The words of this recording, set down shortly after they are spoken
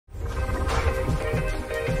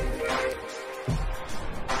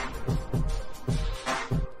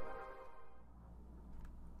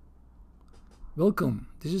Welcome.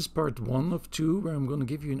 This is part 1 of 2 where I'm going to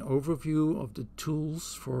give you an overview of the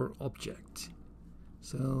tools for object.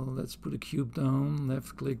 So let's put a cube down,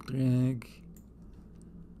 left click, drag,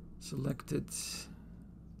 select it,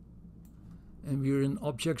 and we're in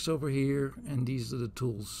objects over here, and these are the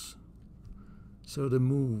tools. So the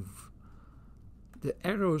move. The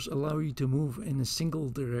arrows allow you to move in a single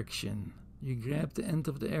direction. You grab the end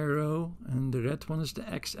of the arrow, and the red one is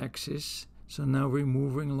the x-axis. So now we're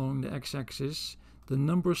moving along the x-axis. The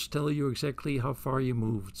numbers tell you exactly how far you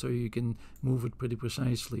moved, so you can move it pretty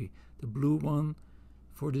precisely. The blue one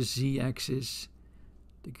for the z-axis,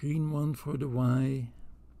 the green one for the y.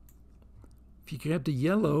 If you grab the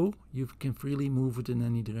yellow, you can freely move it in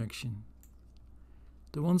any direction.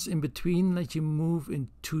 The ones in between let you move in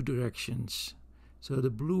 2 directions. So the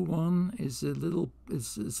blue one is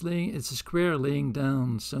it's a square laying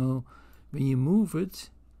down. So when you move it,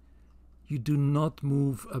 you do not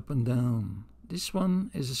move up and down. This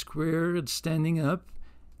one is a square, it's standing up.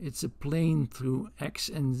 It's a plane through x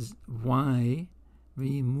and y. When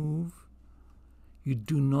you move, you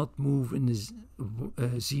do not move in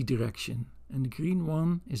the z direction. And the green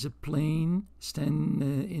one is a plane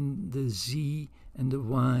standing in the z and the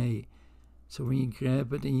y. So when you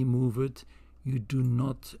grab it and you move it, you do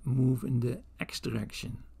not move in the x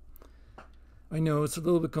direction. I know it's a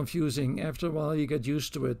little bit confusing. After a while you get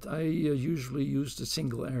used to it. I usually use the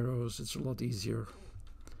single arrows. It's a lot easier.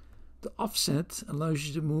 The offset allows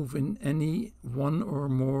you to move in any one or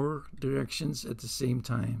more directions at the same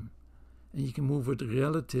time. And you can move it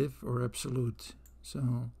relative or absolute.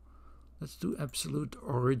 So let's do absolute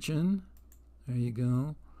origin. There you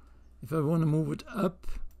go. If I want to move it up,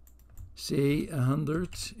 say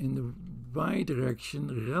 100 in the y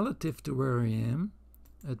direction relative to where I am,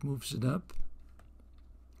 that moves it up.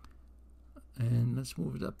 And let's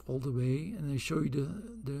move it up all the way, and I show you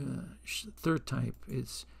the third type.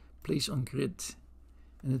 It's place on grid,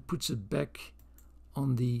 and it puts it back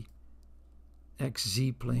on the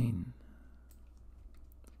XZ plane.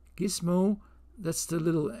 Gizmo, that's the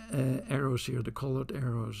little arrows here, the colored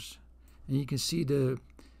arrows. And you can see the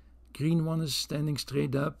green one is standing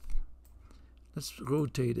straight up. Let's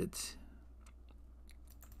rotate it.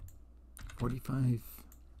 45.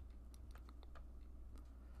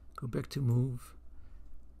 Go back to move.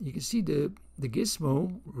 You can see the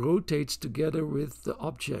gizmo rotates together with the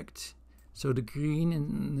object. So the green,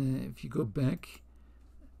 and if you go back,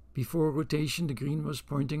 before rotation the green was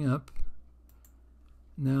pointing up.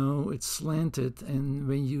 Now it's slanted, and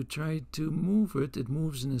when you try to move it, it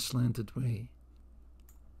moves in a slanted way.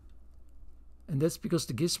 And that's because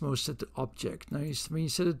the gizmo is set to object. Now when you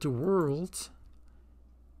set it to world,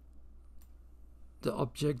 the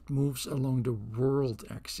object moves along the world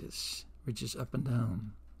axis, which is up and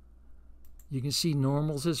down. You can see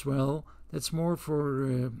normals as well. That's more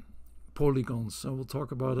for polygons, so we'll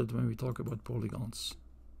talk about it when we talk about polygons.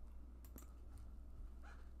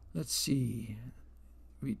 Let's see.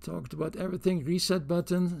 We talked about everything. Reset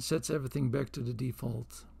button sets everything back to the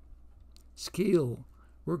default. Scale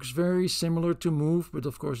works very similar to move, but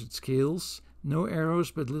of course it scales. No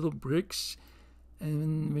arrows, but little bricks.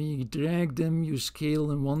 And when you drag them, you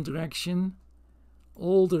scale in one direction,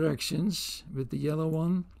 all directions with the yellow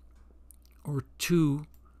one, or 2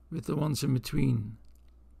 with the ones in between.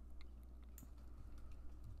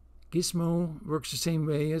 Gizmo works the same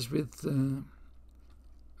way as with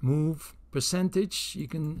move. Percentage, you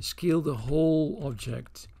can scale the whole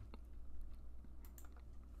object.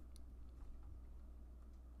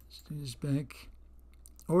 Let's do this back.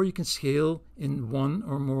 Or you can scale in 1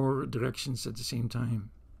 or more directions at the same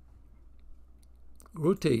time.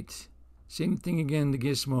 Rotate. Same thing again, the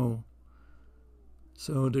gizmo.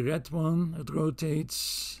 So the red one, it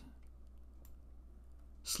rotates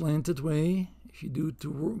slanted way. If you do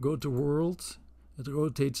go to world, it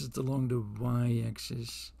rotates it along the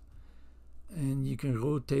y-axis. And you can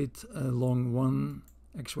rotate along one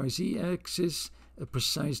XYZ axis a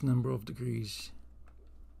precise number of degrees.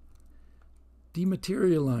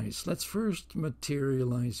 Dematerialize. Let's first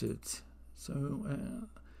materialize it. So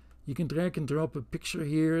you can drag and drop a picture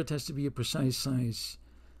here. It has to be a precise size.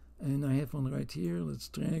 And I have one right here. Let's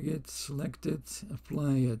drag it, select it,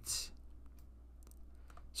 apply it.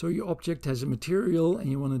 So your object has a material and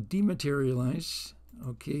you want to dematerialize.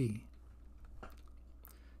 Okay.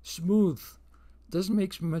 Smooth. Doesn't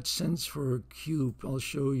make much sense for a cube. I'll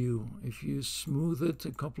show you. If you smooth it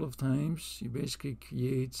a couple of times, you basically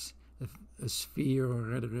create a sphere, or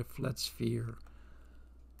rather a flat sphere.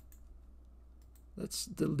 Let's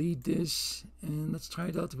delete this and let's try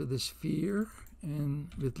it out with a sphere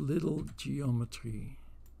and with little geometry.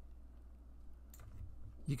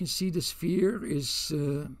 You can see the sphere is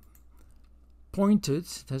pointed,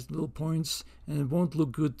 it has little points, and it won't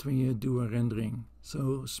look good when you do a rendering.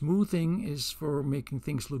 So smoothing is for making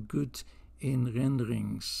things look good in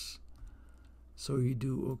renderings. So you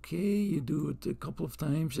do OK, you do it a couple of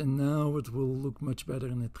times, and now it will look much better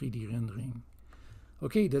in a 3D rendering.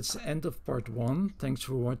 Okay, that's the end of part 1. Thanks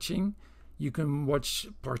for watching. You can watch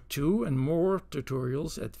part 2 and more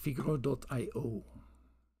tutorials at figuro.io.